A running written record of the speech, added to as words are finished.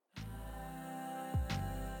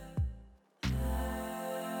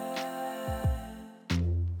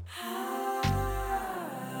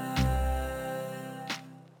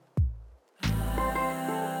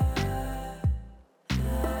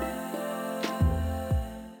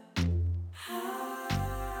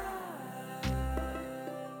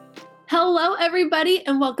Hello, everybody,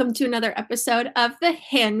 and welcome to another episode of the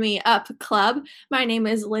Hand Me Up Club. My name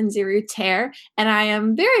is Lindsay Ruter, and I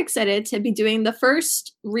am very excited to be doing the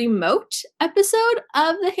first remote episode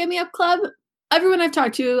of the Hand Me Up Club. Everyone I've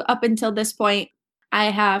talked to up until this point,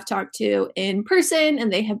 I have talked to in person,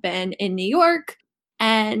 and they have been in New York.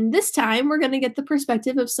 And this time, we're going to get the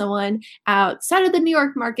perspective of someone outside of the New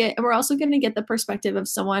York market. And we're also going to get the perspective of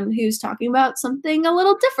someone who's talking about something a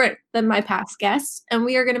little different than my past guests. And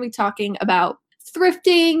we are going to be talking about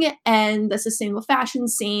thrifting and the sustainable fashion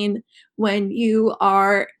scene when you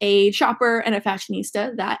are a shopper and a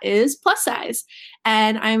fashionista that is plus size.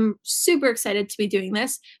 And I'm super excited to be doing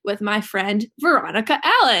this with my friend, Veronica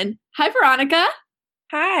Allen. Hi, Veronica.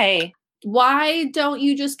 Hi. Why don't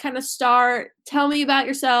you just kind of start? Tell me about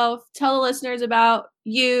yourself. Tell the listeners about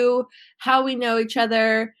you, how we know each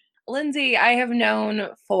other. Lindsay, I have known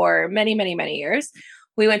for many, many, many years.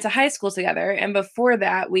 We went to high school together. And before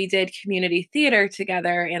that, we did community theater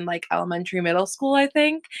together in like elementary, middle school, I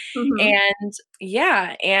think. Mm-hmm.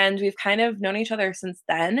 And we've kind of known each other since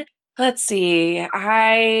then. Let's see.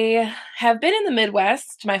 I have been in the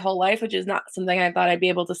Midwest my whole life, which is not something I thought I'd be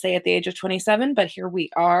able to say at the age of 27, but here we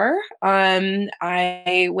are.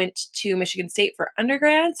 I went to Michigan State for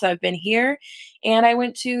undergrad, so I've been here. And I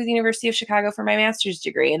went to the University of Chicago for my master's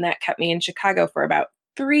degree, and that kept me in Chicago for about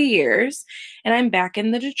 3 years. And I'm back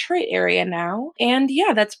in the Detroit area now. And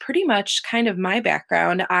yeah, that's pretty much kind of my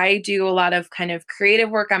background. I do a lot of kind of creative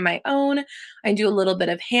work on my own. I do a little bit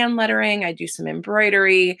of hand lettering. I do some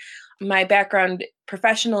embroidery. My background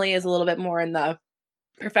professionally is a little bit more in the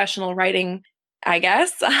professional writing, I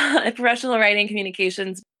guess, professional writing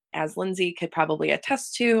communications. As Lindsay could probably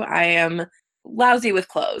attest to, I am lousy with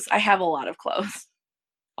clothes. I have a lot of clothes.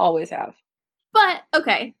 Always have. But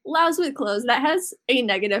okay, lousy with clothes, that has a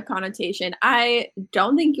negative connotation. I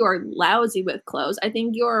don't think you're lousy with clothes. I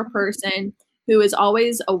think you're a person who is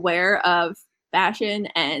always aware of fashion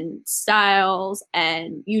and styles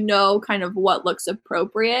and you know kind of what looks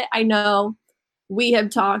appropriate. I know we have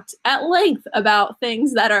talked at length about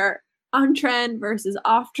things that are on trend versus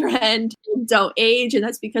off trend, don't age, and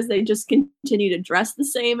that's because they just continue to dress the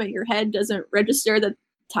same and your head doesn't register that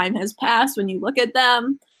time has passed when you look at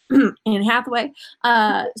them. Anne Hathaway.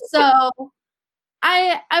 So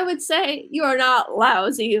I would say you are not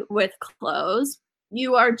lousy with clothes.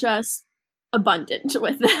 You are just abundant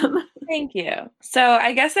with them. Thank you. So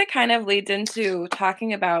I guess that kind of leads into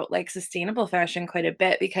talking about like sustainable fashion quite a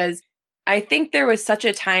bit because I think there was such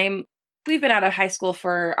a time I've been out of high school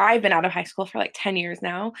for like 10 years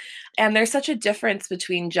now. And there's such a difference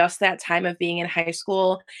between just that time of being in high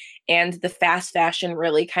school and the fast fashion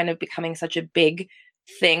really kind of becoming such a big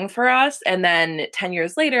thing for us. And then 10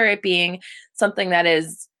 years later, it being something that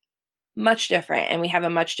is much different and we have a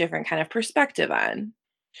much different kind of perspective on.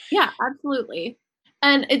 Yeah, absolutely.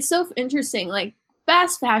 And it's so interesting. Like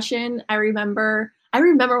fast fashion, I remember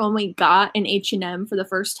when we got an H&M for the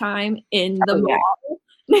first time in the Oh, yeah. mall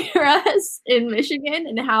near us in Michigan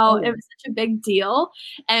and how Oh, it yeah. was such a big deal.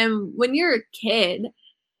 And when you're a kid,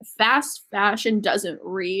 fast fashion doesn't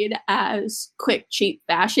read as quick, cheap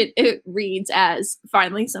fashion. It reads as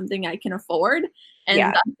finally something I can afford and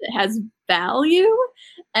Yeah. thus it has value.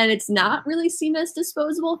 And it's not really seen as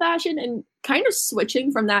disposable fashion. And kind of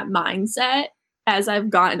switching from that mindset as I've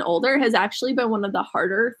gotten older has actually been one of the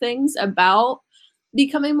harder things about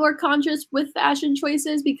becoming more conscious with fashion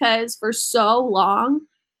choices because for so long,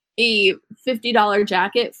 a $50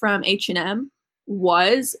 jacket from H&M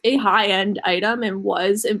was a high-end item and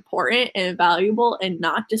was important and valuable and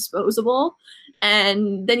not disposable.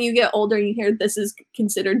 And then you get older and you hear this is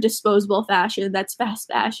considered disposable fashion, that's fast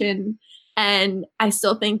fashion. And I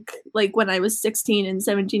still think like when I was 16 and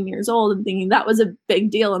 17 years old and thinking that was a big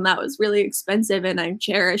deal and that was really expensive and I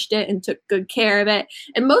cherished it and took good care of it.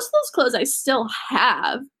 And most of those clothes I still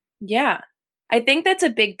have. Yeah. I think that's a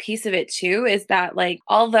big piece of it too, is that like,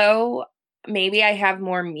 although maybe I have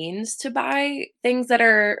more means to buy things that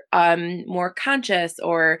are more conscious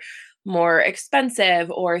or more expensive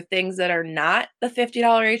or things that are not the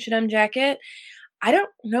 $50 H&M jacket, I don't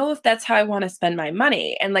know if that's how I want to spend my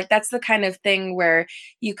money. And like that's the kind of thing where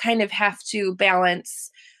you kind of have to balance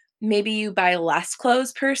maybe you buy less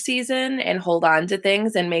clothes per season and hold on to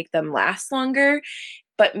things and make them last longer,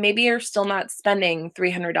 but maybe you're still not spending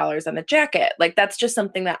 $300 on a jacket. Like that's just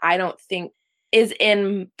something that I don't think is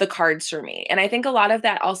in the cards for me. And I think a lot of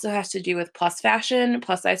that also has to do with plus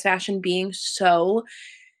size fashion being so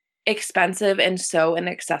expensive and so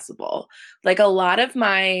inaccessible. Like a lot of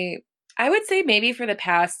I would say maybe for the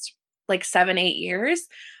past like 7, 8 years,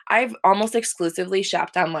 I've almost exclusively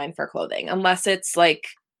shopped online for clothing, unless it's like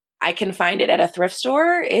I can find it at a thrift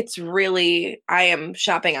store, I am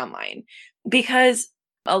shopping online because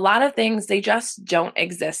a lot of things, they just don't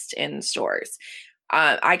exist in stores.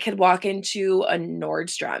 I could walk into a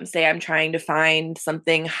Nordstrom, say I'm trying to find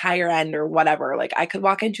something higher end or whatever. Like I could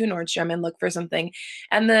walk into a Nordstrom and look for something.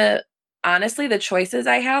 And honestly, the choices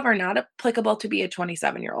I have are not applicable to be a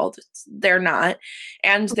 27-year-old. They're not.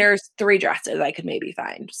 And there's 3 dresses I could maybe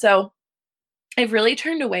find. So I've really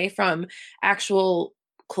turned away from actual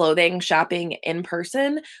clothing shopping in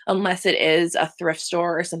person unless it is a thrift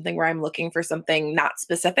store or something where I'm looking for something not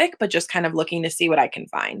specific, but just kind of looking to see what I can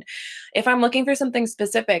find. If I'm looking for something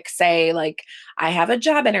specific, say like I have a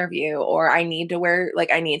job interview or I need to wear,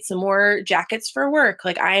 like I need some more jackets for work,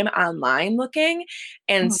 like I am online looking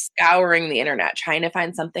and Mhm. scouring the internet trying to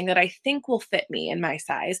find something that I think will fit me in my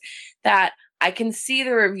size, that I can see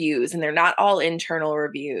the reviews and they're not all internal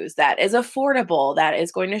reviews, that is affordable, that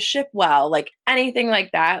is going to ship well, like anything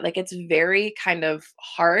like that. Like it's very kind of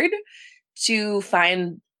hard to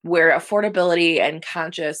find where affordability and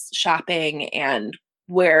conscious shopping and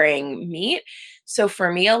wearing meet. So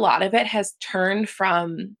for me, a lot of it has turned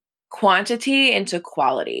from quantity into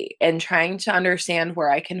quality, and trying to understand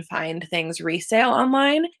where I can find things resale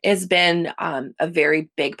online has been a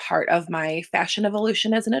very big part of my fashion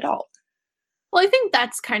evolution as an adult. Well, I think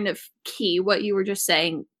that's kind of key, what you were just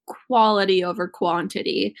saying, quality over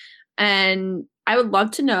quantity. And I would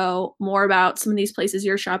love to know more about some of these places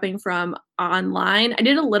you're shopping from online. I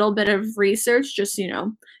did a little bit of research, just,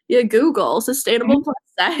 you Google sustainable plus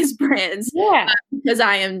size brands Yeah. because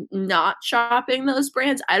I am not shopping those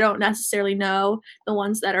brands. I don't necessarily know the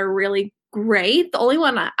ones that are really great. The only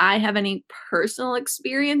one I have any personal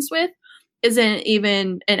experience with isn't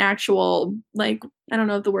even an actual, like, I don't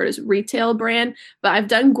know if the word is retail brand, but I've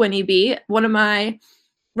done Gwynnie Bee. One of my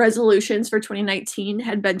resolutions for 2019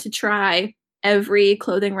 had been to try every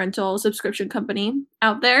clothing rental subscription company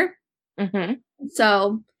out there. Hmm.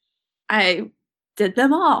 So I did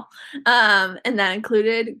them all. And that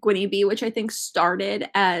included Gwynnie Bee, which I think started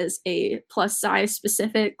as a plus size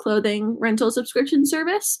specific clothing rental subscription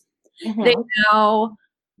service. They Hmm. now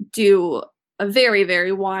do a very,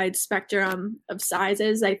 very wide spectrum of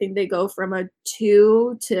sizes. I think they go from a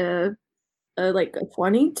 2 to like a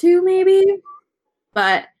 22 maybe.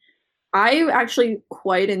 But I actually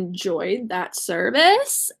quite enjoyed that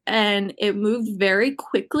service and it moved very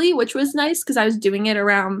quickly, which was nice because I was doing it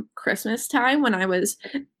around Christmas time when I was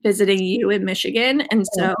visiting you in Michigan. And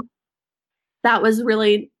so that was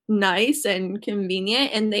really nice and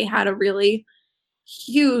convenient. And they had a really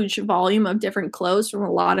huge volume of different clothes from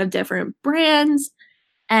a lot of different brands.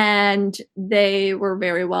 And they were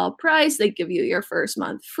very well priced. They give you your first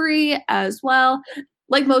month free as well.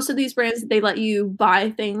 Like most of these brands, they let you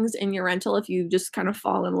buy things in your rental if you just kind of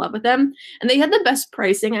fall in love with them. And they had the best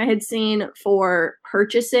pricing I had seen for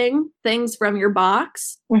purchasing things from your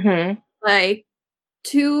box. Hmm. Like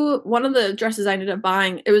one of the dresses I ended up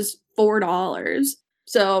buying, it was $4.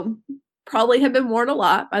 So probably had been worn a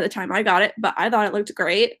lot by the time I got it, but I thought it looked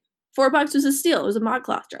great. $4 was a steal. It was a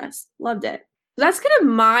ModCloth dress. Loved it. So that's kind of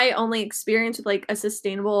my only experience with like a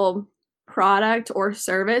sustainable product or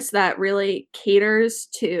service that really caters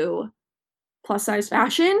to plus size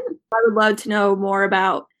fashion. I would love to know more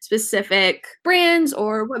about specific brands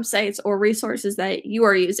or websites or resources that you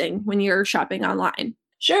are using when you're shopping online.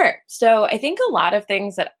 Sure. So I think a lot of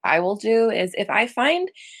things that I will do is if I find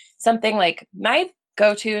something, like my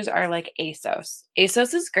go-tos are like ASOS.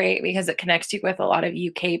 ASOS is great because it connects you with a lot of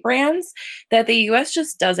UK brands that the US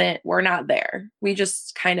just doesn't, we're not there. We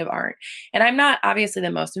just kind of aren't. And I'm not obviously the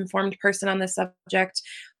most informed person on this subject,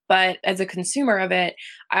 but as a consumer of it,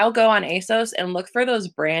 I'll go on ASOS and look for those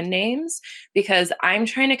brand names because I'm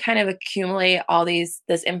trying to kind of accumulate all this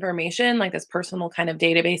information, like this personal kind of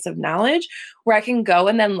database of knowledge where I can go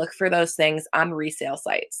and then look for those things on resale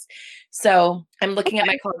sites. So I'm looking at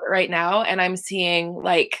my closet right now and I'm seeing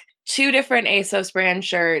like 2 different ASOS brand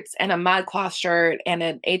shirts and a ModCloth shirt and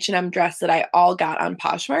an H&M dress that I all got on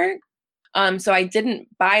Poshmark. So I didn't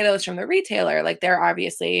buy those from the retailer. Like they're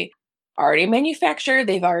obviously already manufactured,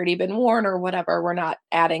 they've already been worn or whatever. We're not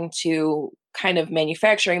adding to kind of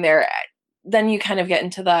manufacturing there. Then you kind of get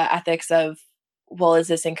into the ethics of, well, is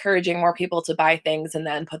this encouraging more people to buy things and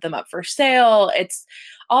then put them up for sale? It's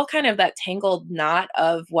all kind of that tangled knot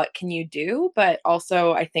of what can you do, but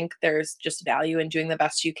also I think there's just value in doing the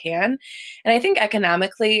best you can. And I think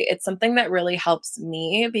economically, it's something that really helps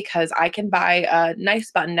me because I can buy a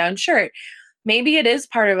nice button down shirt. Maybe it is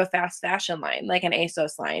part of a fast fashion line, like an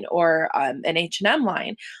ASOS line or an H&M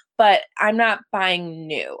line, but I'm not buying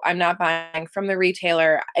new. I'm not buying from the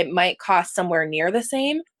retailer. It might cost somewhere near the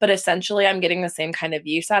same, but essentially I'm getting the same kind of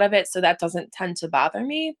use out of it. So that doesn't tend to bother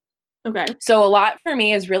me. Okay. So a lot for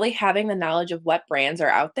me is really having the knowledge of what brands are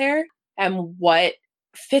out there and what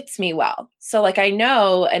fits me well. So like I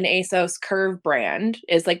know an ASOS Curve brand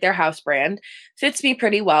is like their house brand, fits me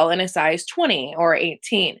pretty well in a size 20 or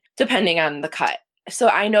 18, depending on the cut. So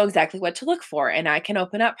I know exactly what to look for, and I can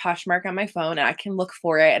open up Poshmark on my phone and I can look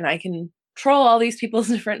for it, and I can troll all these people's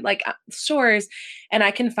different like stores, and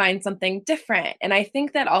I can find something different. And I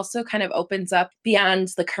think that also kind of opens up beyond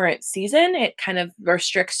the current season. It kind of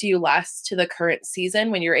restricts you less to the current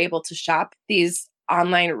season when you're able to shop these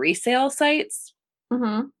online resale sites.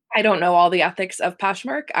 Mm-hmm. I don't know all the ethics of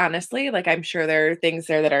Poshmark, honestly. Like I'm sure there are things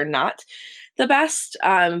there that are not the best,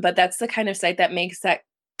 but that's the kind of site that makes that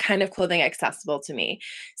kind of clothing accessible to me.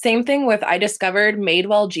 Same thing with I discovered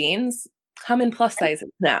Madewell jeans come in plus sizes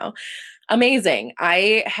now. Amazing.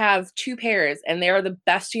 I have 2 pairs and they are the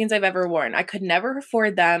best jeans I've ever worn. I could never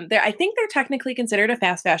afford them. I think they're technically considered a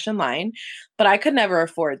fast fashion line, but I could never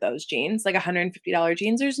afford those jeans, like $150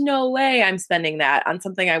 jeans. There's no way I'm spending that on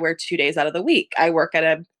something I wear 2 days out of the week. I work at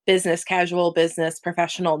a business casual, business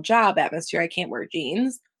professional job atmosphere. I can't wear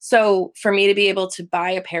jeans. So for me to be able to buy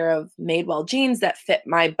a pair of Madewell jeans that fit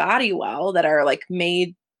my body well, that are like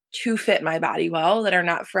made to fit my body well, that are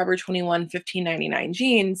not Forever 21 $15.99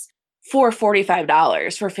 jeans for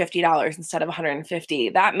 $45, for $50 instead of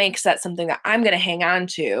 $150, that makes that something that I'm going to hang on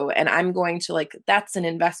to, and I'm going to like, that's an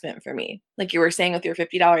investment for me. Like you were saying with your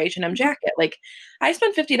 $50 H&M jacket, like I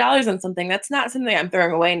spent $50 on something that's not something I'm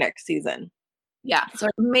throwing away next season. Yeah. So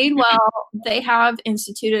Madewell, they have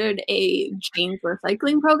instituted a jeans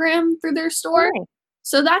recycling program through their store. Oh.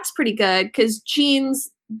 So that's pretty good because jeans,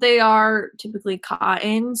 they are typically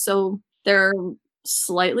cotton. So they're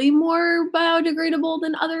slightly more biodegradable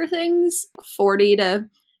than other things, 40 to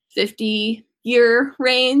 50 year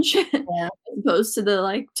range, Yeah. as opposed to the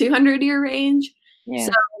like 200-year range. Yeah.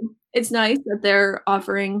 So it's nice that they're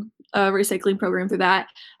offering a recycling program through that.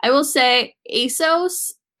 I will say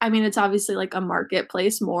ASOS, I mean, it's obviously like a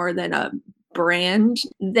marketplace more than a brand.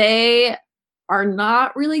 They are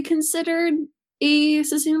not really considered a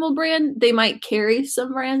sustainable brand. They might carry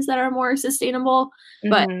some brands that are more sustainable,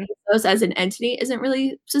 but ASOS as an entity isn't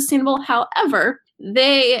really sustainable. However,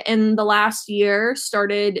 they in the last year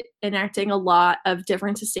started enacting a lot of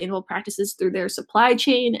different sustainable practices through their supply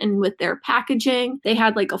chain and with their packaging. They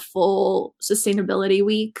had like a full sustainability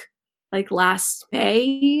week like last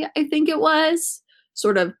May, I think it was,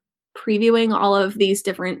 sort of previewing all of these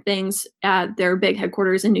different things at their big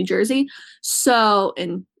headquarters in New Jersey. So,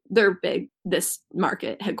 and they're big, this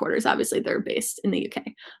market headquarters, obviously they're based in the UK,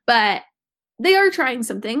 but they are trying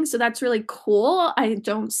some things. So that's really cool. I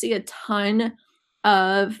don't see a ton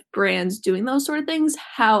of brands doing those sort of things.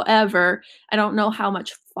 However, I don't know how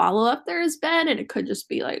much follow-up there has been, and it could just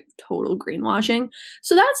be like total greenwashing.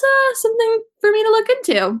 So that's something for me to look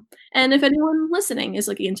into. And if anyone listening is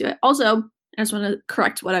looking into it. Also, I just want to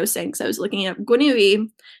correct what I was saying because I was looking at Guinevere,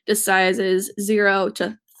 the sizes 0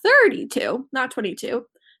 to 32, not 22.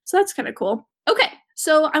 So that's kind of cool. Okay,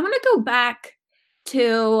 so I want to go back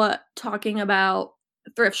to talking about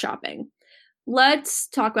thrift shopping. Let's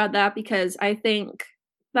talk about that because I think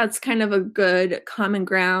that's kind of a good common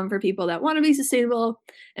ground for people that want to be sustainable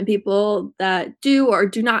and people that do or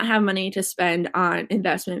do not have money to spend on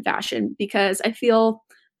investment fashion, because I feel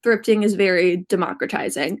thrifting is very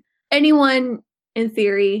democratizing. Anyone in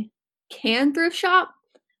theory can thrift shop.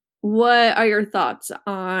 What are your thoughts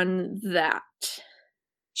on that?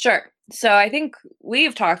 Sure. So I think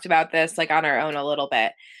we've talked about this like on our own a little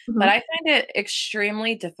bit, but I find it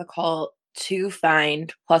extremely difficult to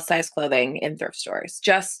find plus size clothing in thrift stores,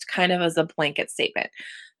 just kind of as a blanket statement.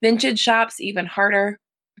 Vintage shops, even harder,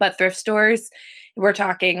 but thrift stores, we're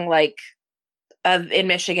talking like in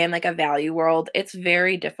Michigan, like a Value World, it's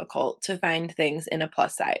very difficult to find things in a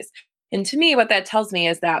plus size. And to me, what that tells me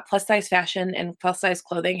is that plus size fashion and plus size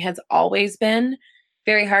clothing has always been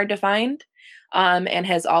very hard to find, and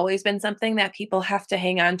has always been something that people have to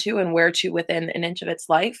hang on to and wear to within an inch of its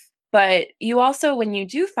life. But you also, when you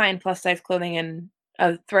do find plus size clothing in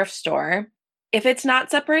a thrift store, if it's not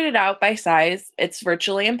separated out by size, it's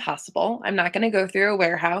virtually impossible. I'm not going to go through a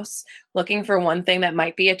warehouse looking for one thing that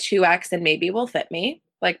might be a 2X and maybe will fit me.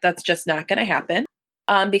 Like, that's just not going to happen.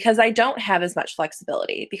 Because I don't have as much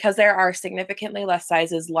flexibility, because there are significantly less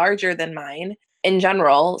sizes larger than mine in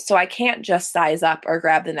general. So I can't just size up or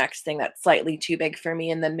grab the next thing that's slightly too big for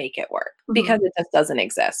me and then make it work, because it just doesn't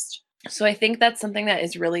exist. So I think that's something that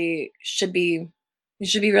is really should be you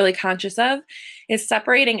should be really conscious of is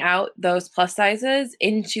separating out those plus sizes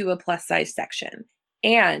into a plus size section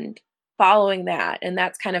and following that. And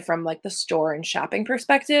that's kind of from like the store and shopping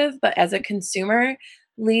perspective. But as a consumer,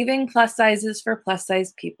 leaving plus sizes for plus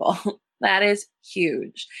size people. That is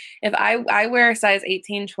huge. If I wear a size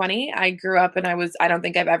 18, 20, I grew up and I don't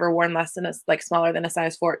think I've ever worn less than like smaller than a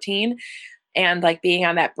size 14. And like being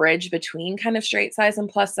on that bridge between kind of straight size and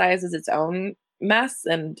plus size is its own mess.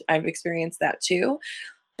 And I've experienced that too.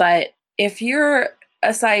 But if you're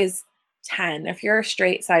a size 10, if you're a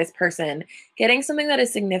straight size person, getting something that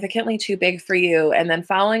is significantly too big for you and then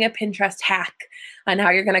following a Pinterest hack on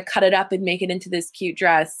how you're going to cut it up and make it into this cute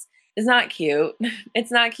dress is not cute.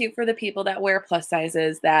 It's not cute for the people that wear plus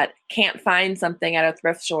sizes that can't find something at a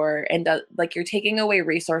thrift store and like you're taking away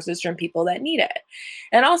resources from people that need it.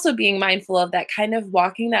 And also being mindful of that kind of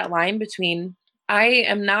walking that line between I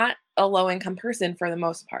am not a low income person for the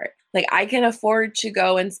most part. Like I can afford to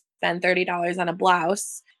go and spend $30 on a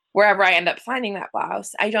blouse wherever I end up finding that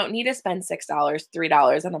blouse. I don't need to spend $6,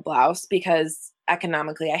 $3 on a blouse because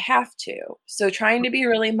economically I have to. So trying to be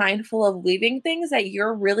really mindful of leaving things that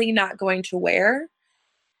you're really not going to wear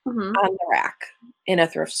Mm-hmm. on the rack in a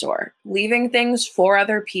thrift store, leaving things for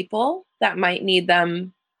other people that might need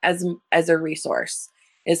them as a resource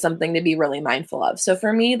is something to be really mindful of. So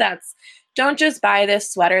for me, that's don't just buy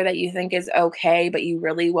this sweater that you think is okay, but you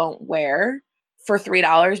really won't wear for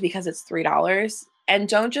 $3 because it's $3. And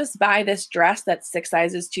don't just buy this dress that's 6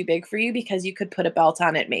 sizes too big for you because you could put a belt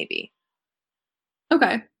on it maybe.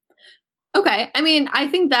 Okay. Okay. I mean, I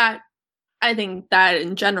think that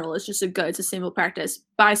in general is just it's a simple practice.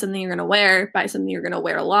 Buy something you're gonna wear, buy something you're gonna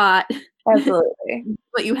wear a lot. Absolutely.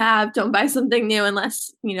 What you have, don't buy something new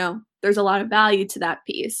unless, there's a lot of value to that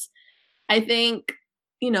piece. I think,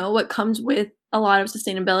 what comes with a lot of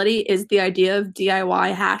sustainability is the idea of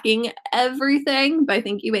DIY hacking everything. But I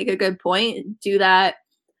think you make a good point. Do that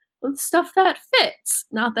with stuff that fits,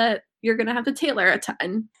 not that you're going to have to tailor a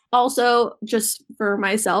ton. Also, just for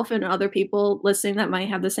myself and other people listening that might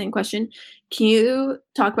have the same question, can you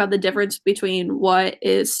talk about the difference between what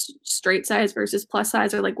is straight size versus plus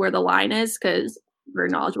size, or like where the line is? Because we're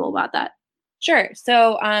knowledgeable about that. Sure.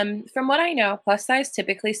 So, from what I know, plus size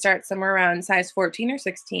typically starts somewhere around size 14 or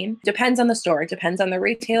 16. Depends on the store, depends on the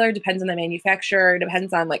retailer, depends on the manufacturer,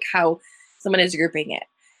 depends on like how someone is grouping it.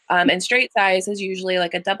 And straight size is usually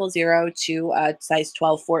like a 00 to a size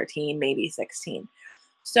 12, 14, maybe 16.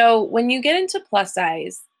 So, when you get into plus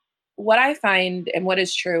size, what I find and what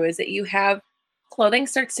is true is that you have clothing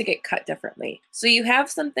starts to get cut differently. So, you have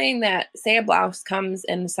something that, say, a blouse comes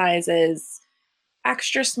in sizes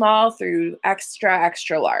extra small through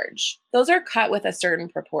extra large. Those are cut with a certain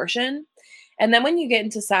proportion. And then when you get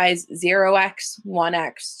into size 0x,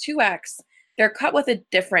 1x, 2x, they're cut with a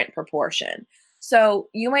different proportion. So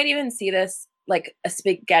you might even see this like a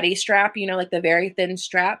spaghetti strap, like the very thin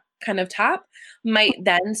strap kind of top, might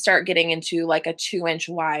then start getting into like a 2-inch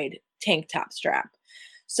wide tank top strap.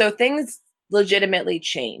 So things legitimately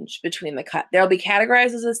change between the cut. They'll be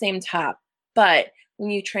categorized as the same top, but when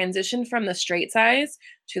you transition from the straight size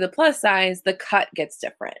to the plus size, the cut gets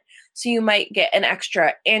different. So you might get an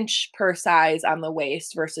extra inch per size on the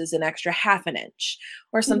waist versus an extra half an inch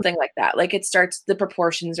or something like that. Like the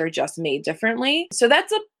proportions are just made differently. So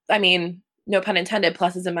I mean, no pun intended,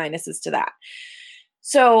 pluses and minuses to that.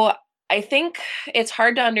 So I think it's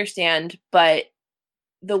hard to understand, but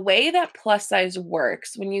the way that plus size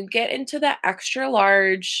works, when you get into the extra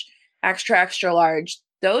large, extra large,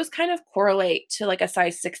 those kind of correlate to like a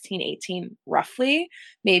size 16, 18, roughly,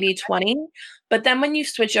 maybe 20. But then when you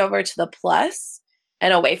switch over to the plus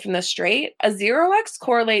and away from the straight, a 0x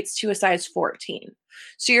correlates to a size 14.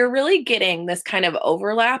 So you're really getting this kind of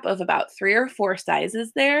overlap of about 3 or 4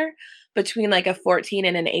 sizes there between like a 14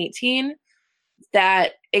 and an 18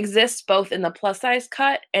 that exists both in the plus size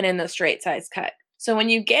cut and in the straight size cut. So when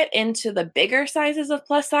you get into the bigger sizes of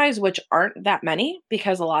plus size, which aren't that many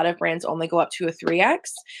because a lot of brands only go up to a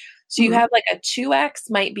 3x. So you have like a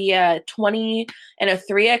 2x might be a 20 and a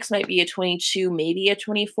 3x might be a 22, maybe a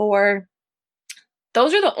 24.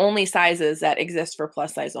 Those are the only sizes that exist for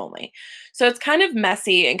plus size only. So it's kind of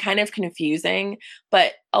messy and kind of confusing,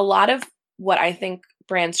 but a lot of what I think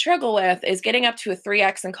brands struggle with is getting up to a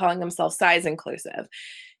 3x and calling themselves size inclusive.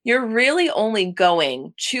 You're really only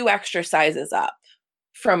going 2 extra sizes up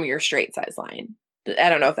from your straight size line. I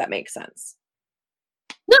don't know if that makes sense.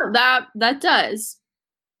 No, that does.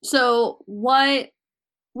 So what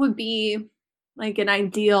would be like an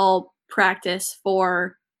ideal practice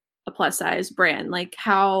for a plus size brand? Like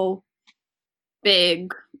how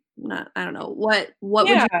big, not, I don't know, what would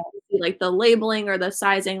Yeah. you see, like the labeling or the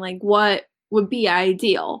sizing, like what would be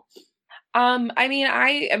ideal? I mean,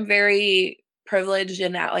 I am very privileged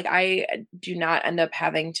in that like I do not end up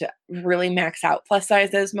having to really max out plus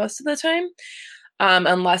sizes most of the time.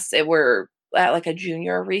 Unless it were at like a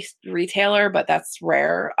junior retailer, but that's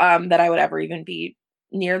rare that I would ever even be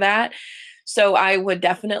near that. So I would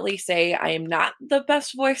definitely say I am not the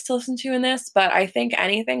best voice to listen to in this, but I think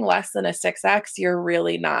anything less than a 6X, you're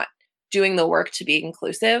really not doing the work to be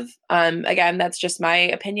inclusive. Again, that's just my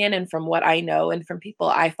opinion and from what I know and from people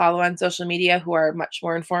I follow on social media who are much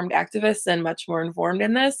more informed activists and much more informed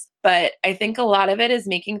in this. But I think a lot of it is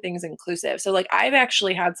making things inclusive. So, like, I've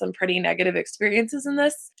actually had some pretty negative experiences in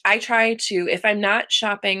this. I try to, if I'm not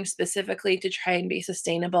shopping specifically to try and be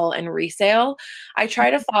sustainable and resale, I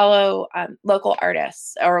try to follow local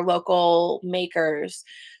artists or local makers.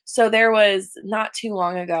 So, there was not too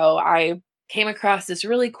long ago, I came across this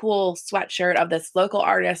really cool sweatshirt of this local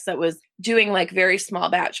artist that was doing like very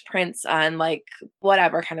small batch prints on like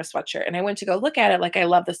whatever kind of sweatshirt. And I went to go look at it, like, I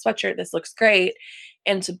love the sweatshirt. This looks great.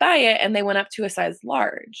 And to buy it, and they went up to a size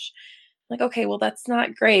large. Like, okay, well, that's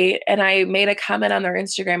not great. And I made a comment on their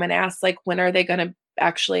Instagram and asked, like, when are they going to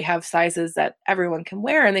actually have sizes that everyone can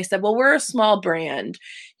wear? And they said, well, we're a small brand.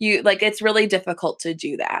 You like, it's really difficult to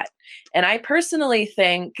do that. And I personally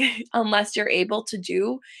think, unless you're able to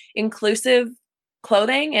do inclusive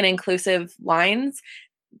clothing and inclusive lines,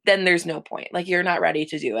 then there's no point. Like, you're not ready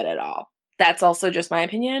to do it at all. That's also just my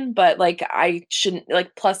opinion, but like I shouldn't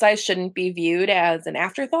like plus size shouldn't be viewed as an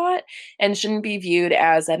afterthought and shouldn't be viewed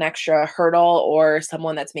as an extra hurdle or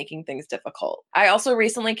someone that's making things difficult. I also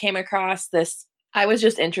recently came across this. I was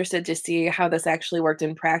just interested to see how this actually worked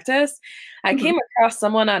in practice. I Mhm. came across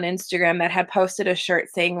someone on Instagram that had posted a shirt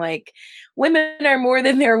saying like women are more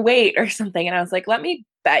than their weight or something, and I was like, let me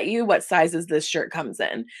bet you what sizes this shirt comes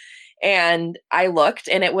in. And I looked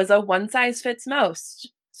and it was a one size fits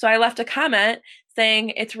most. So I left a comment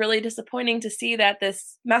saying it's really disappointing to see that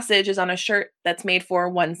this message is on a shirt that's made for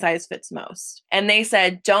one size fits most. And they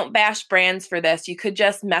said, don't bash brands for this. You could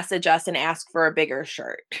just message us and ask for a bigger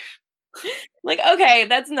shirt. Like, okay,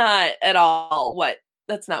 that's not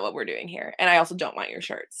what we're doing here. And I also don't want your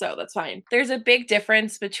shirt. So that's fine. There's a big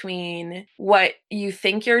difference between what you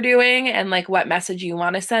think you're doing and like what message you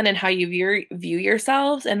want to send and how you view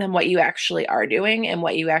yourselves, and then what you actually are doing and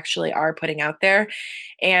what you actually are putting out there.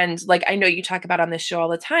 And like, I know you talk about on this show all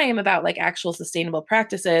the time about like actual sustainable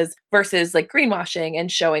practices versus like greenwashing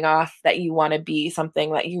and showing off that you want to be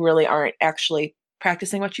something that you really aren't actually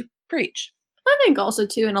practicing what you preach. I think also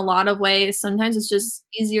too, in a lot of ways, sometimes it's just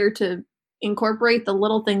easier to incorporate the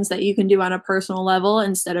little things that you can do on a personal level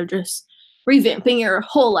instead of just revamping your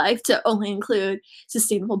whole life to only include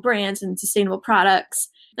sustainable brands and sustainable products.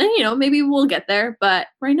 And maybe we'll get there, but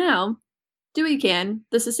right now, do what you can.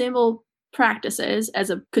 The sustainable practices as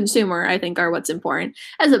a consumer, I think, are what's important.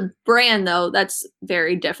 As a brand, though, that's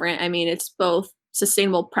very different. I mean, it's both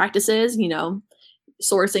sustainable practices,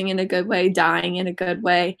 sourcing in a good way, dyeing in a good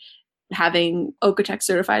way, having Okotex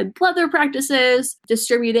certified leather practices,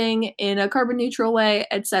 distributing in a carbon neutral way,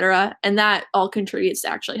 etc. And that all contributes to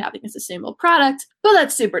actually having a sustainable product. But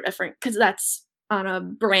that's super different because that's on a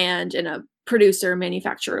brand and a producer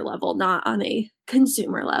manufacturer level, not on a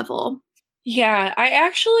consumer level. Yeah, I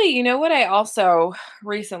actually, you know what, I also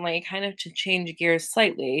recently, kind of to change gears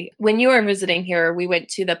slightly, when you were visiting here, we went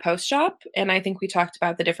to the post shop, and I think we talked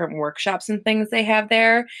about the different workshops and things they have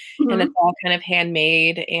there. And it's Mhm. all kind of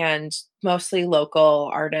handmade and mostly local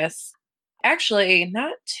artists. Actually,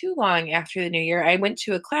 not too long after the new year, I went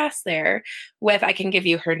to a class there with, I can give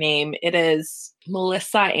you her name. It is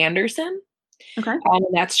Melissa Anderson. Okay. And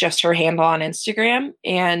that's just her handle on Instagram.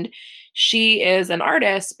 And she is an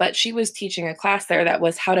artist, but she was teaching a class there that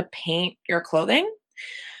was how to paint your clothing.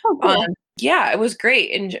 Oh, Um, cool. yeah, it was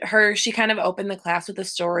great. And she kind of opened the class with a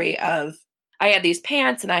story of, I had these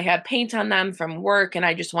pants and I had paint on them from work, and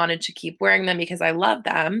I just wanted to keep wearing them because I love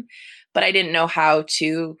them, but I didn't know how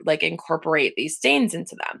to like incorporate these stains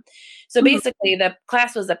into them. So Mhm. basically, the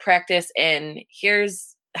class was a practice in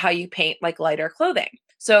here's how you paint like lighter clothing.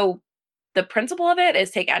 So the principle of it is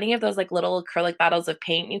take any of those like little acrylic bottles of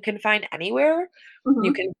paint you can find anywhere.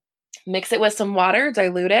 You Mhm. can mix it with some water,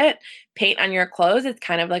 dilute it, paint on your clothes. It's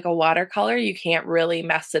kind of like a watercolor. You can't really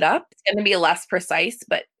mess it up. It's going to be less precise,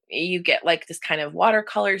 but you get like this kind of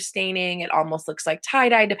watercolor staining. It almost looks like tie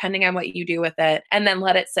dye, depending on what you do with it. And then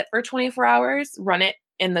let it sit for 24 hours, run it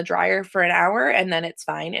in the dryer for an hour, and then it's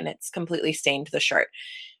fine and it's completely stained the shirt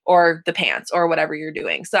or the pants or whatever you're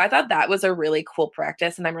doing. So I thought that was a really cool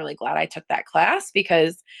practice. And I'm really glad I took that class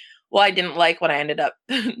because, well, I didn't like what I ended up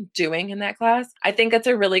doing in that class. I think it's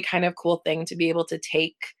a really kind of cool thing to be able to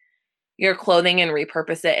take your clothing and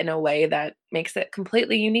repurpose it in a way that makes it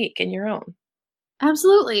completely unique and your own.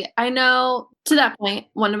 Absolutely. I know to that point,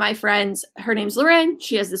 one of my friends, her name's Loren.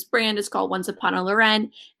 She has this brand, it's called Once Upon a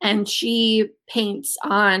Loren, and she paints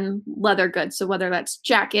on leather goods. So whether that's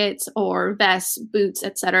jackets or vests, boots,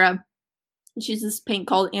 etc. She uses this paint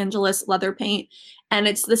called Angelus leather paint. And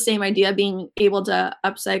it's the same idea, being able to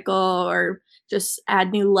upcycle or just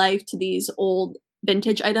add new life to these old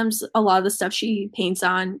vintage items. A lot of the stuff she paints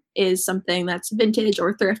on is something that's vintage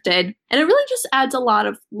or thrifted. And it really just adds a lot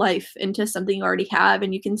of life into something you already have,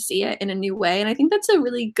 and you can see it in a new way. And I think that's a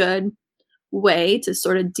really good way to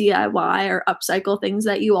sort of DIY or upcycle things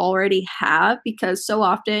that you already have, because so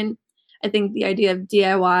often I think the idea of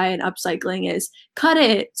DIY and upcycling is cut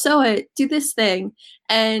it, sew it, do this thing.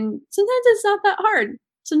 And sometimes it's not that hard.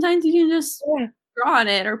 Sometimes you can just Yeah. draw on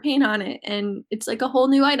it or paint on it, and it's like a whole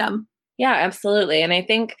new item. Yeah, absolutely. And I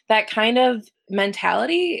think that kind of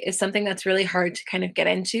mentality is something that's really hard to kind of get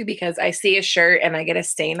into, because I see a shirt and I get a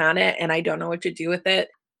stain on it and I don't know what to do with it.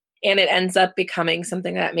 And it ends up becoming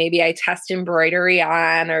something that maybe I test embroidery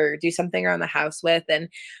on or do something around the house with, and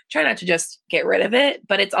try not to just get rid of it.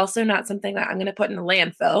 But it's also not something that I'm going to put in a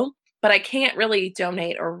landfill. But I can't really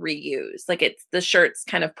donate or reuse. Like, it's the shirt's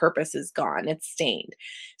kind of purpose is gone. It's stained.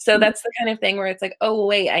 So that's the kind of thing where it's like, oh,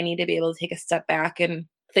 wait, I need to be able to take a step back and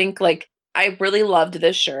think like, I really loved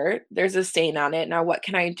this shirt. There's a stain on it. Now, what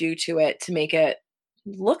can I do to it to make it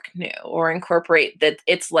look new or incorporate that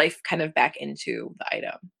its life kind of back into the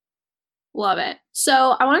item? Love it.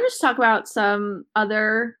 So I want to just talk about some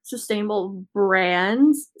other sustainable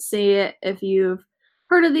brands. See if you've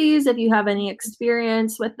heard of these, if you have any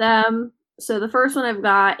experience with them. So the first one I've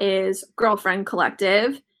got is Girlfriend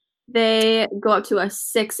Collective. They go up to a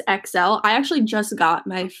 6XL. I actually just got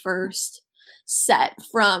my first set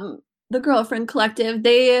from the Girlfriend Collective.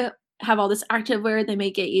 They have all this activewear. They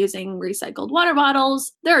make it using recycled water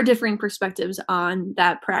bottles. There are differing perspectives on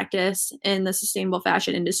that practice in the sustainable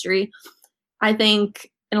fashion industry. I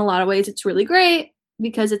think in a lot of ways it's really great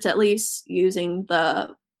because it's at least using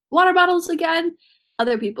the water bottles again.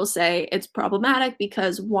 Other people say it's problematic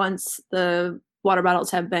because once the water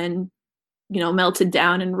bottles have been, melted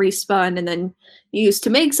down and respun and then used to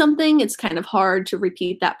make something, it's kind of hard to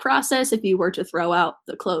repeat that process if you were to throw out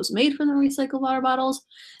the clothes made from the recycled water bottles.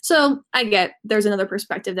 So I get there's another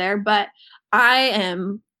perspective there, but I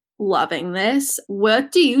am loving this.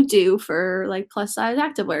 What do you do for like plus size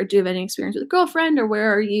activewear? Do you have any experience with a girlfriend, or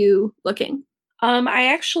where are you looking? I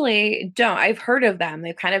actually don't. I've heard of them.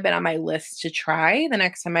 They've kind of been on my list to try the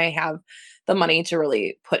next time I have the money to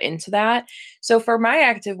really put into that. So for my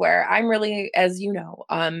activewear, I'm really, as you know,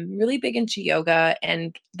 really big into yoga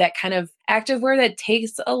and that kind of activewear that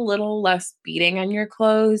takes a little less beating on your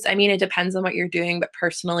clothes. I mean, it depends on what you're doing, but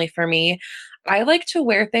personally for me, I like to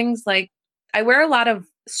wear things like I wear a lot of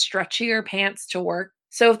stretchier pants to work.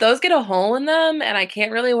 So if those get a hole in them and I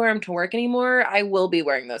can't really wear them to work anymore, I will be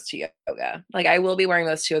wearing those to yoga. Like, I will be wearing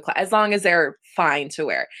those to a class as long as they're fine to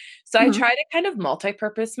wear. So I Mhm. try to kind of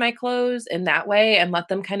multi-purpose my clothes in that way and let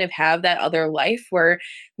them kind of have that other life where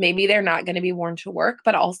maybe they're not going to be worn to work,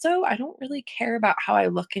 but also I don't really care about how I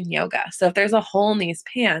look in yoga. So if there's a hole in these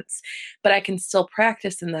pants, but I can still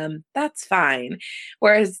practice in them, that's fine.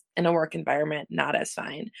 Whereas in a work environment, not as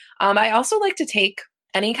fine. I also like to take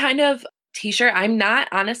any kind of t-shirt. I'm not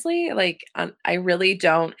honestly like I really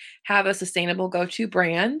don't have a sustainable go-to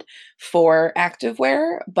brand for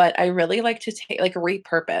activewear, but I really like to take like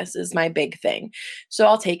repurpose is my big thing. So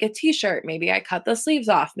I'll take a t-shirt, maybe I cut the sleeves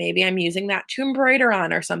off, maybe I'm using that to embroider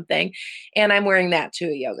on or something, and I'm wearing that to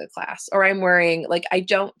a yoga class. Or I'm wearing like I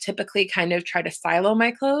don't typically kind of try to silo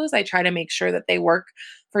my clothes. I try to make sure that they work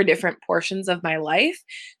for different portions of my life.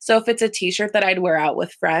 So if it's a t-shirt that I'd wear out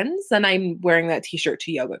with friends, then I'm wearing that t-shirt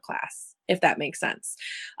to yoga class, if that makes sense.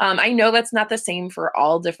 I know that's not the same for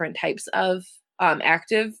all different types of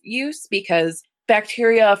active use because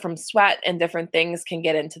bacteria from sweat and different things can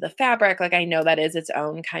get into the fabric. Like, I know that is its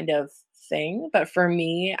own kind of thing. But for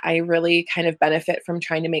me, I really kind of benefit from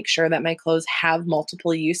trying to make sure that my clothes have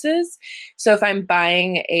multiple uses. So if I'm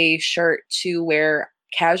buying a shirt to wear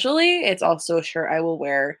casually, it's also a shirt I will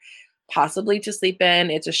wear possibly to sleep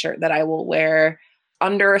in. It's a shirt that I will wear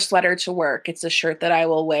under a sweater to work. It's a shirt that I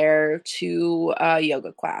will wear to a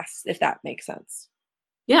yoga class, if that makes sense.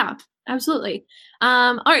 Yeah, absolutely.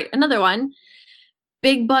 All right, another one.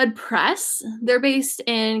 Big Bud Press. They're based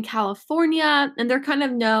in California and they're kind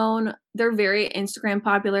of known, they're very Instagram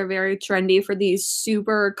popular, very trendy for these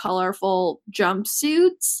super colorful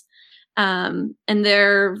jumpsuits. And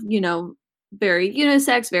they're, very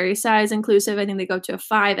unisex, very size inclusive. I think they go to a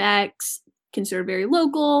 5X. considered very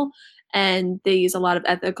local, and they use a lot of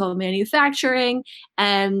ethical manufacturing.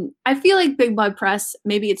 And I feel like Big Bud Press,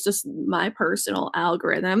 maybe it's just my personal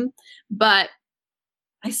algorithm, but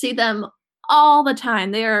I see them all the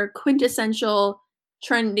time. They are quintessential,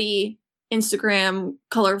 trendy, Instagram,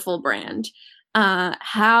 colorful brand.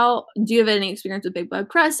 How do you have any experience with Big Bud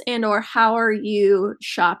Press, and or how are you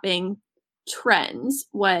shopping trends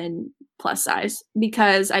when plus size?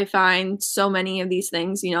 Because I find so many of these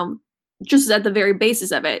things, just at the very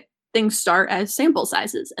basis of it, things start as sample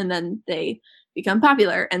sizes and then they become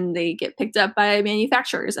popular and they get picked up by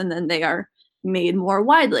manufacturers and then they are made more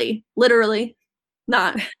widely, literally,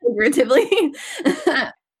 not figuratively.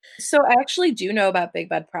 So I actually do know about Big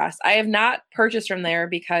Bud Press. I have not purchased from there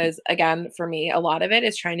because, again, for me, a lot of it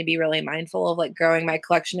is trying to be really mindful of like growing my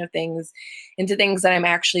collection of things into things that I'm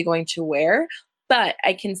actually going to wear. But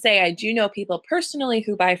I can say I do know people personally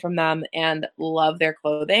who buy from them and love their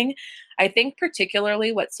clothing. I think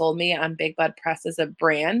particularly what sold me on Big Bud Press as a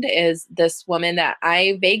brand is this woman that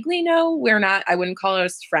I vaguely know. I wouldn't call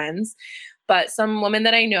us friends, but some woman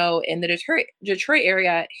that I know in the Detroit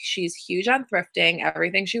area. She's huge on thrifting.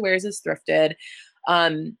 Everything she wears is thrifted.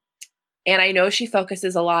 And I know she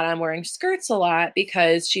focuses a lot on wearing skirts a lot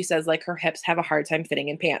because she says like her hips have a hard time fitting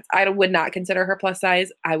in pants. I would not consider her plus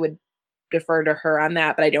size. I would defer to her on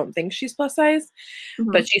that, but I don't think she's plus size.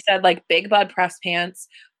 Mhm. But she said like Big Bud Press pants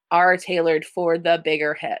are tailored for the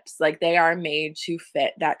bigger hips. Like they are made to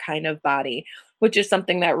fit that kind of body, which is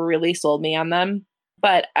something that really sold me on them.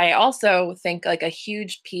 But I also think like a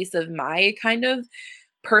huge piece of my kind of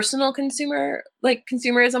personal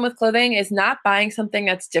consumerism with clothing is not buying something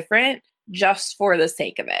that's different just for the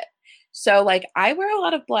sake of it. So like I wear a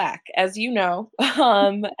lot of black, as you know,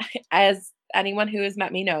 as anyone who has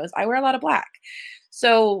met me knows, I wear a lot of black.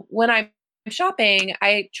 So when I'm shopping,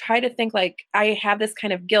 I try to think like I have this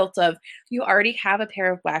kind of guilt of you already have a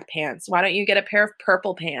pair of black pants. Why don't you get a pair of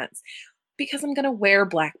purple pants? Because I'm going to wear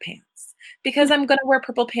black pants. Because I'm going to wear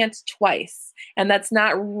purple pants twice. And that's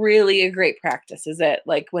not really a great practice, is it?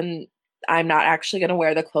 Like when I'm not actually going to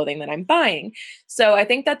wear the clothing that I'm buying. So I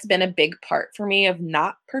think that's been a big part for me of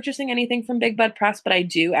not purchasing anything from Big Bud Press, but I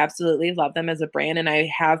do absolutely love them as a brand. And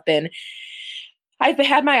I've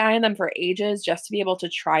had my eye on them for ages just to be able to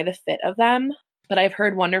try the fit of them. But I've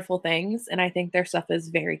heard wonderful things, and I think their stuff is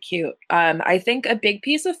very cute. I think a big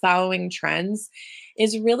piece of following trends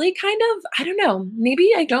is really kind of, I don't know,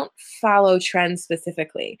 maybe I don't follow trends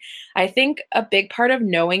specifically. I think a big part of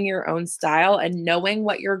knowing your own style and knowing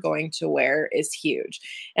what you're going to wear is huge.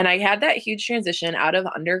 And I had that huge transition out of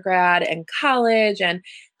undergrad and college and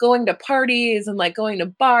going to parties and like going to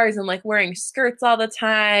bars and like wearing skirts all the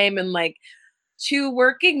time and like to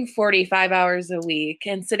working 45 hours a week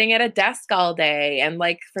and sitting at a desk all day. And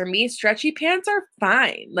like for me, stretchy pants are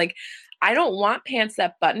fine. Like I don't want pants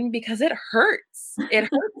that button because it hurts. It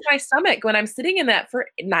hurts my stomach when I'm sitting in that for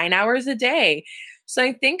 9 hours a day. So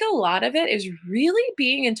I think a lot of it is really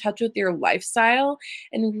being in touch with your lifestyle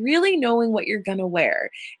and really knowing what you're going to wear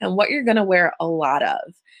and what you're going to wear a lot of.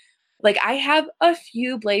 Like I have a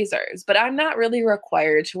few blazers, but I'm not really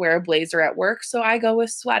required to wear a blazer at work, so I go with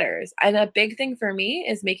sweaters. And a big thing for me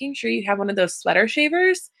is making sure you have one of those sweater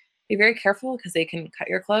shavers. Be very careful because they can cut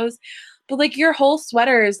your clothes. But like your whole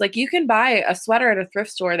sweaters, like you can buy a sweater at a thrift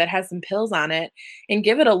store that has some pills on it and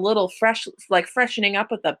give it a little freshening up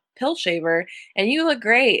with a pill shaver and you look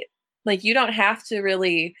great. Like you don't have to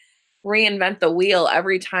really reinvent the wheel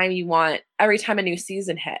every time a new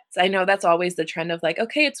season hits. I know that's always the trend of like,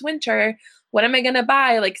 okay, it's winter. What am I going to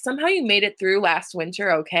buy? Like somehow you made it through last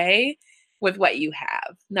winter okay with what you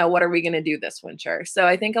have. Now, what are we going to do this winter? So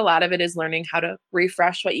I think a lot of it is learning how to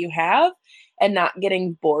refresh what you have and not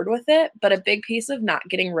getting bored with it. But a big piece of not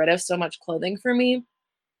getting rid of so much clothing for me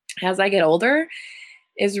as I get older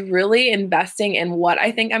is really investing in what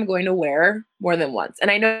I think I'm going to wear more than once.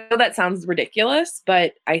 And I know that sounds ridiculous,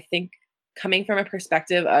 but I think coming from a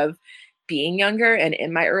perspective of being younger and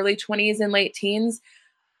in my early 20s and late teens,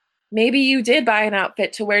 maybe you did buy an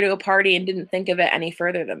outfit to wear to a party and didn't think of it any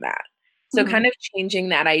further than that. So kind of changing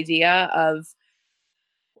that idea of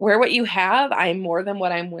wear what you have, I'm more than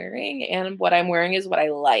what I'm wearing, and what I'm wearing is what I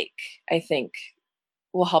like, I think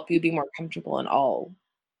will help you be more comfortable in all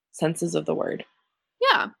senses of the word.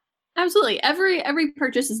 Yeah, absolutely. Every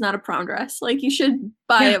purchase is not a prom dress. Like you should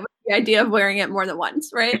buy it with the idea of wearing it more than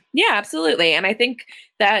once, right? Yeah, absolutely. And I think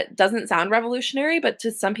that doesn't sound revolutionary, but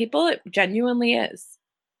to some people, it genuinely is.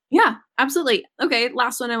 Yeah, absolutely. Okay,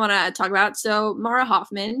 last one I want to talk about. So Mara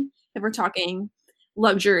Hoffman, if we're talking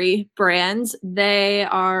luxury brands, they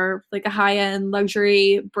are like a high-end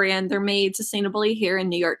luxury brand. They're made sustainably here in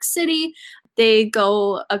New York City. They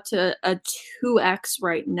go up to a 2X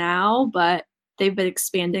right now, but they've been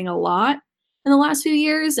expanding a lot in the last few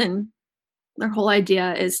years. And their whole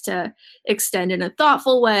idea is to extend in a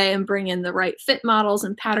thoughtful way and bring in the right fit models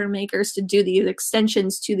and pattern makers to do these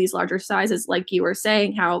extensions to these larger sizes. Like you were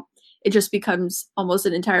saying, how it just becomes almost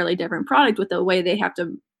an entirely different product with the way they have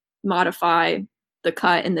to modify the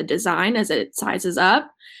cut and the design as it sizes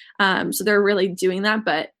up. So they're really doing that,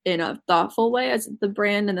 but in a thoughtful way as the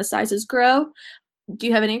brand and the sizes grow. Do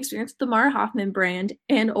you have any experience with the Mara Hoffman brand,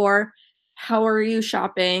 and or how are you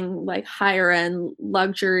shopping like higher end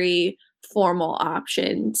luxury formal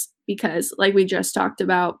options? Because like we just talked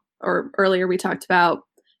about, or earlier we talked about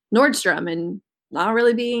Nordstrom and not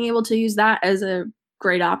really being able to use that as a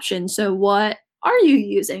great option. So what are you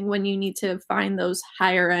using when you need to find those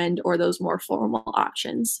higher end or those more formal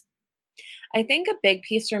options? I think a big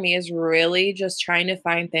piece for me is really just trying to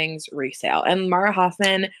find things resale. And Mara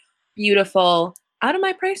Hoffman, beautiful, out of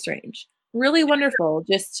my price range. Really wonderful.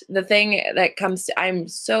 Just the thing that comes to, I'm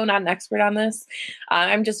so not an expert on this.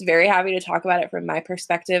 I'm just very happy to talk about it from my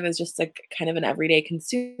perspective as just like kind of an everyday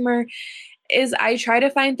consumer. Is I try to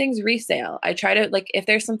find things resale. I try to like if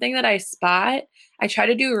there's something that I spot, I try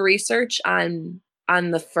to do research on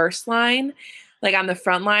the first line, like on the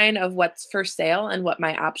front line of what's for sale and what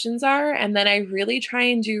my options are. And then I really try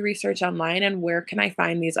and do research online and where can I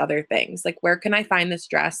find these other things? Like where can I find this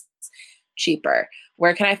dress cheaper?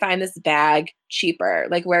 Where can I find this bag cheaper?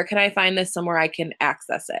 Like where can I find this somewhere I can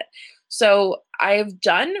access it? So I've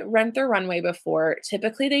done Rent the Runway before.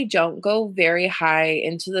 Typically, they don't go very high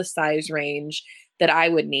into the size range that I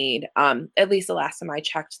would need. At least the last time I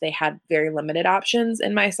checked, they had very limited options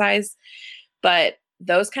in my size. But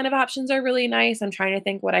those kind of options are really nice. I'm trying to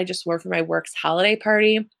think what I just wore for my work's holiday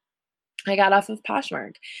party. I got off of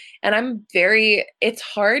Poshmark. And it's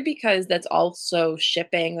hard because that's also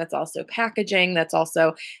shipping, that's also packaging, that's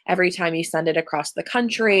also every time you send it across the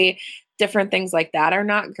country, different things like that are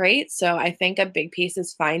not great. So I think a big piece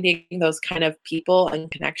is finding those kind of people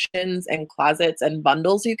and connections and closets and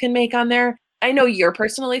bundles you can make on there. I know you're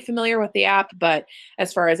personally familiar with the app, but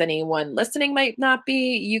as far as anyone listening might not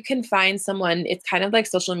be, you can find someone, it's kind of like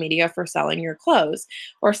social media for selling your clothes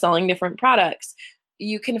or selling different products.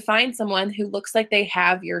 You can find someone who looks like they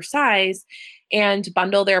have your size and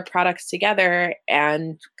bundle their products together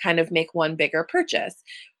and kind of make one bigger purchase.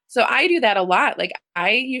 So I do that a lot. Like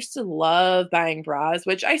I used to love buying bras,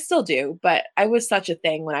 which I still do, but I was such a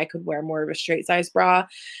thing when I could wear more of a straight size bra.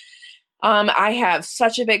 I have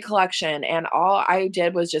such a big collection, and all I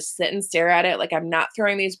did was just sit and stare at it. Like, I'm not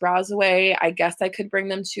throwing these bras away. I guess I could bring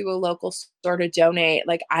them to a local store to donate.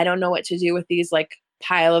 Like, I don't know what to do with these, like,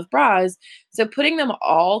 pile of bras. So, putting them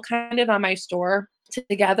all kind of on my store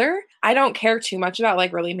together, I don't care too much about,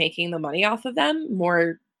 like, really making the money off of them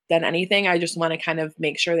more than anything. I just want to kind of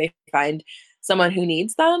make sure they find someone who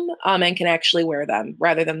needs them and can actually wear them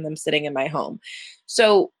rather than them sitting in my home.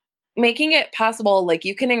 So, making it possible, like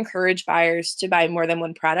you can encourage buyers to buy more than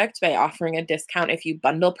one product by offering a discount if you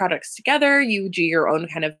bundle products together. You do your own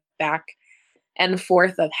kind of back and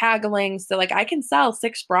forth of haggling. So like I can sell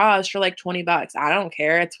 6 bras for like $20. I don't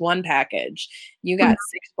care. It's one package. You got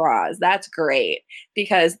 6 bras. That's great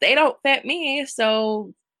because they don't fit me.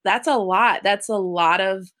 So that's a lot. That's a lot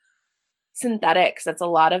of synthetics. That's a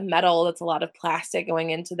lot of metal. That's a lot of plastic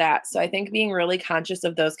going into that. So I think being really conscious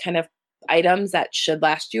of those kind of items that should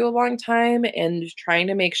last you a long time and trying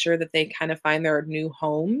to make sure that they kind of find their new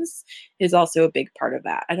homes is also a big part of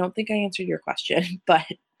that. I don't think I answered your question, but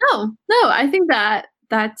No, I think that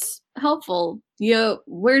that's helpful.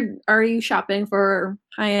 Where are you shopping for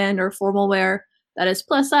high end or formal wear that is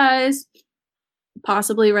plus size?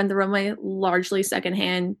 Possibly Rent the Runway largely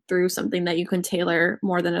secondhand through something that you can tailor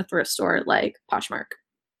more than a thrift store like Poshmark.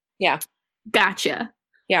 yeah. Gotcha.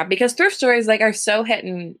 Yeah, because thrift stores like are so hit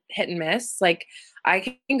and miss. Like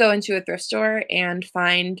I can go into a thrift store and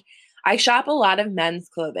find I shop a lot of men's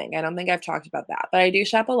clothing. I don't think I've talked about that, but I do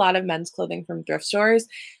shop a lot of men's clothing from thrift stores.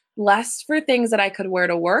 Less for things that I could wear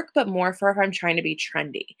to work, but more for if I'm trying to be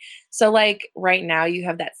trendy. So like right now you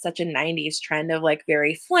have that such a 90s trend of like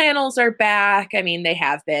very flannels are back. I mean, they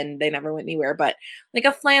have been, they never went anywhere, but like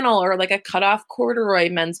a flannel or like a cut off corduroy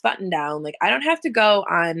men's button down. Like I don't have to go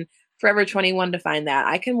on Forever 21 to find that.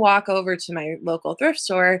 I can walk over to my local thrift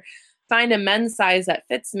store, find a men's size that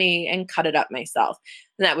fits me, and cut it up myself.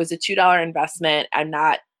 And that was a $2 investment. I'm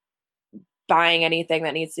not buying anything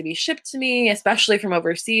that needs to be shipped to me, especially from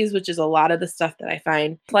overseas, which is a lot of the stuff that I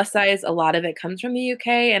find plus size. A lot of it comes from the UK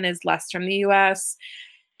and is less from the US.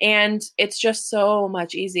 And it's just so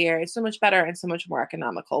much easier. It's so much better and so much more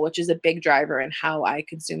economical, which is a big driver in how I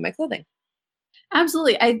consume my clothing.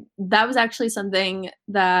 Absolutely. I that was actually something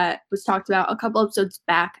that was talked about a couple episodes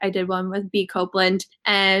back. I did one with B. Copeland,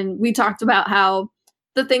 and we talked about how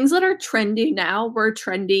the things that are trendy now were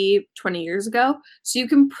trendy 20 years ago. So you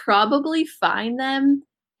can probably find them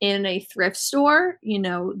in a thrift store,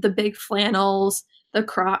 the big flannels, the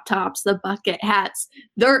crop tops, the bucket hats.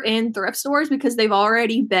 They're in thrift stores because they've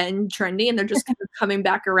already been trendy and they're just kind of coming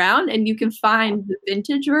back around. And you can find the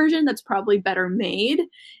vintage version that's probably better made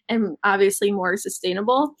and obviously more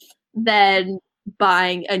sustainable than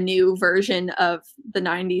buying a new version of the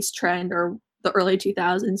 90s trend or the early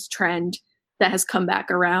 2000s trend that has come back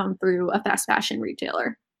around through a fast fashion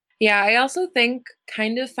retailer. Yeah, I also think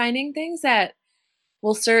kind of finding things that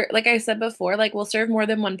will serve, like I said before, like will serve more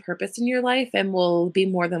than one purpose in your life and will be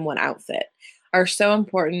more than one outfit are so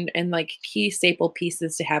important and like key staple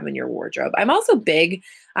pieces to have in your wardrobe. I'm also big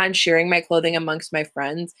on sharing my clothing amongst my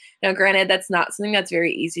friends. Now, granted, that's not something that's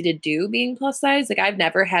very easy to do being plus size. Like, I've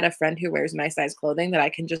never had a friend who wears my size clothing that I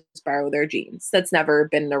can just borrow their jeans. That's never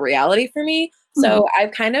been a reality for me. So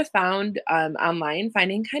I've kind of found online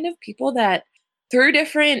finding kind of people that through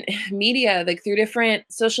different media, like through different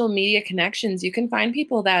social media connections, you can find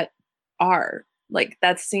people that are like,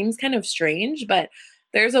 that seems kind of strange, but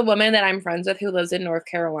there's a woman that I'm friends with who lives in North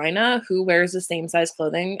Carolina who wears the same size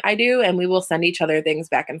clothing I do, and we will send each other things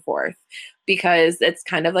back and forth because it's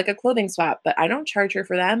kind of like a clothing swap, but I don't charge her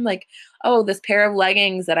for them. Like, oh, this pair of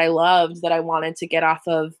leggings that I loved that I wanted to get off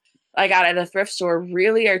of I got at a thrift store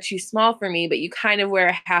really are too small for me, but you kind of wear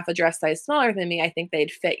a half a dress size smaller than me. I think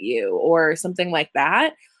they'd fit you, or something like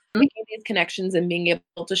that. Making these connections and being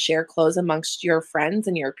able to share clothes amongst your friends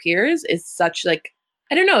and your peers is such like,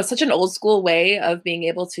 I don't know, it's such an old school way of being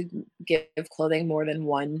able to give clothing more than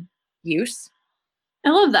one use. I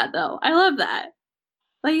love that though. I love that.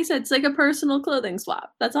 Like you said, it's like a personal clothing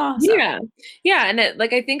swap. That's awesome. Yeah. Yeah. And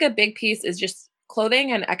like, I think a big piece is just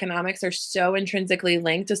clothing and economics are so intrinsically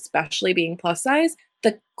linked, especially being plus size.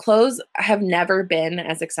 The clothes have never been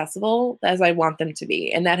as accessible as I want them to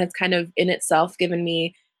be. And that has kind of in itself given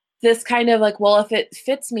me this kind of like, well, if it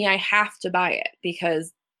fits me, I have to buy it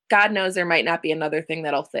because God knows there might not be another thing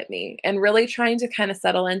that'll fit me. And really trying to kind of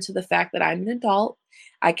settle into the fact that I'm an adult.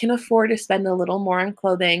 I can afford to spend a little more on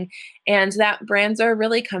clothing and that brands are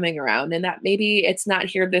really coming around and that maybe it's not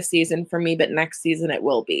here this season for me, but next season it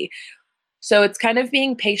will be. So it's kind of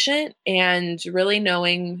being patient and really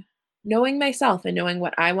knowing myself and knowing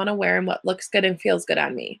what I want to wear and what looks good and feels good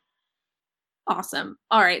on me. Awesome.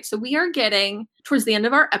 All right. So we are getting towards the end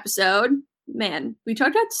of our episode. Man, we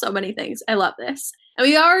talked about so many things. I love this. And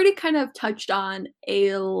we already kind of touched on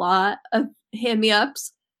a lot of hand me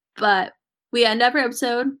ups, but we end every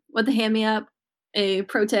episode with a hand me up, a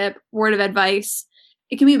pro tip, word of advice.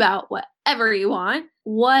 It can be about whatever you want.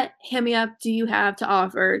 What hand me up do you have to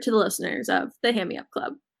offer to the listeners of the Hand Me Up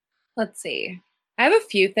Club? Let's see. I have a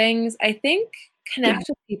few things. I think connect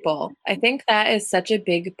with people. I think that is such a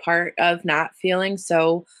big part of not feeling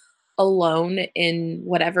so alone in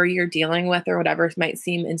whatever you're dealing with or whatever might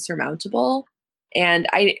seem insurmountable. And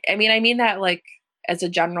I mean that like as a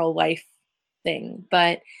general life thing,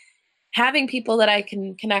 but having people that I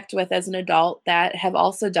can connect with as an adult that have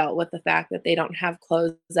also dealt with the fact that they don't have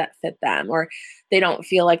clothes that fit them or they don't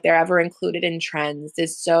feel like they're ever included in trends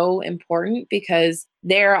is so important because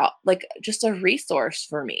they're like just a resource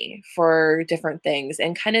for me for different things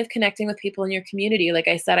and kind of connecting with people in your community. Like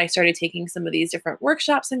I said, I started taking some of these different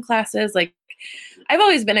workshops and classes. Like I've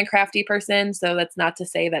always been a crafty person, so that's not to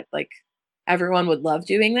say that like everyone would love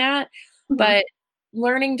doing that, but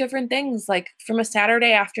learning different things like from a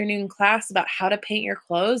Saturday afternoon class about how to paint your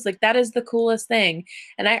clothes, like that is the coolest thing.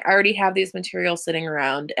 And I already have these materials sitting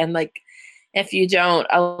around and like if you don't,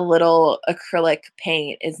 a little acrylic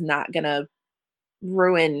paint is not going to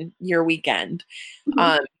ruin your weekend.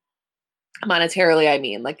 Mhm. Um monetarily, I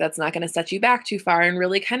mean, like that's not going to set you back too far and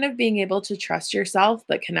really kind of being able to trust yourself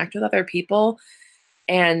but connect with other people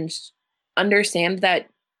and understand that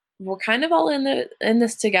we're kind of all in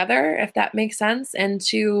this together, if that makes sense, and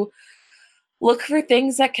to look for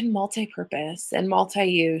things that can multi-purpose and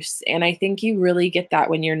multi-use. And I think you really get that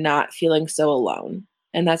when you're not feeling so alone.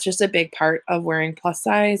 And that's just a big part of wearing plus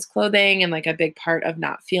size clothing and like a big part of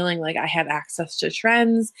not feeling like I have access to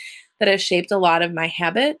trends that has shaped a lot of my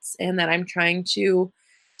habits and that I'm trying to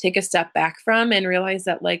take a step back from and realize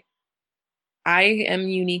that like I am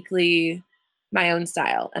uniquely my own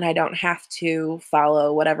style and I don't have to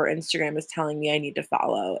follow whatever Instagram is telling me I need to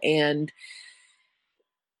follow. And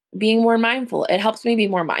being more mindful, it helps me be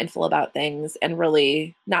more mindful about things and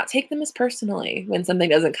really not take them as personally when something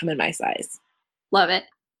doesn't come in my size. Love it.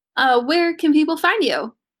 Where can people find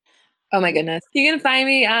you? Oh my goodness. You can find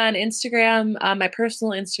me on Instagram. My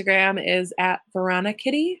personal Instagram is at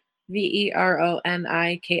Veronikitty,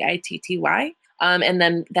 Veronikitty. And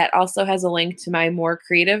then that also has a link to my more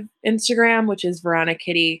creative Instagram, which is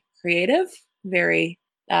Veronikitty Creative. Very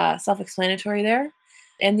self-explanatory there.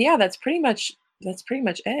 And yeah, that's pretty much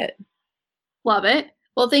it. Love it.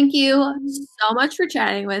 Well, thank you so much for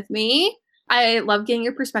chatting with me. I love getting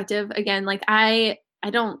your perspective. Again, like I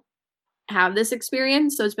don't have this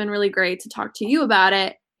experience, so it's been really great to talk to you about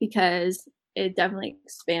it because it definitely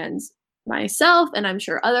expands myself and I'm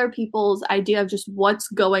sure other people's idea of just what's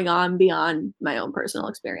going on beyond my own personal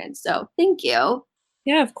experience. So thank you.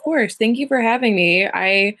 Yeah, of course. Thank you for having me.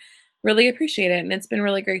 I really appreciate it, and it's been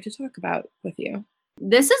really great to talk about with you.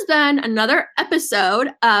 This has been another episode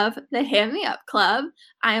of the Hand Me Up Club.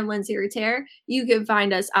 I am Lindsay Ruter. You can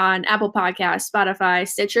find us on Apple Podcasts, Spotify,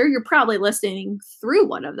 Stitcher. You're probably listening through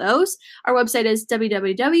one of those. Our website is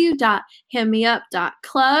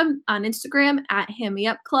www.handmeup.club, on Instagram at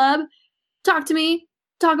handmeupclub. Talk to me.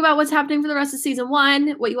 Talk about what's happening for the rest of season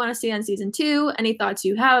 1, what you want to see on season 2, any thoughts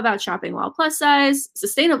you have about shopping while plus size,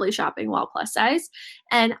 sustainably shopping while plus size,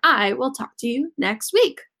 and I will talk to you next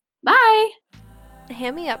week. Bye! The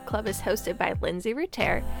Hand Me Up Club is hosted by Lindsay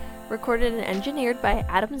Ruter, recorded and engineered by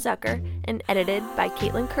Adam Zucker, and edited by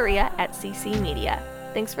Caitlin Correa at CC Media.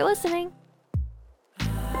 Thanks for listening.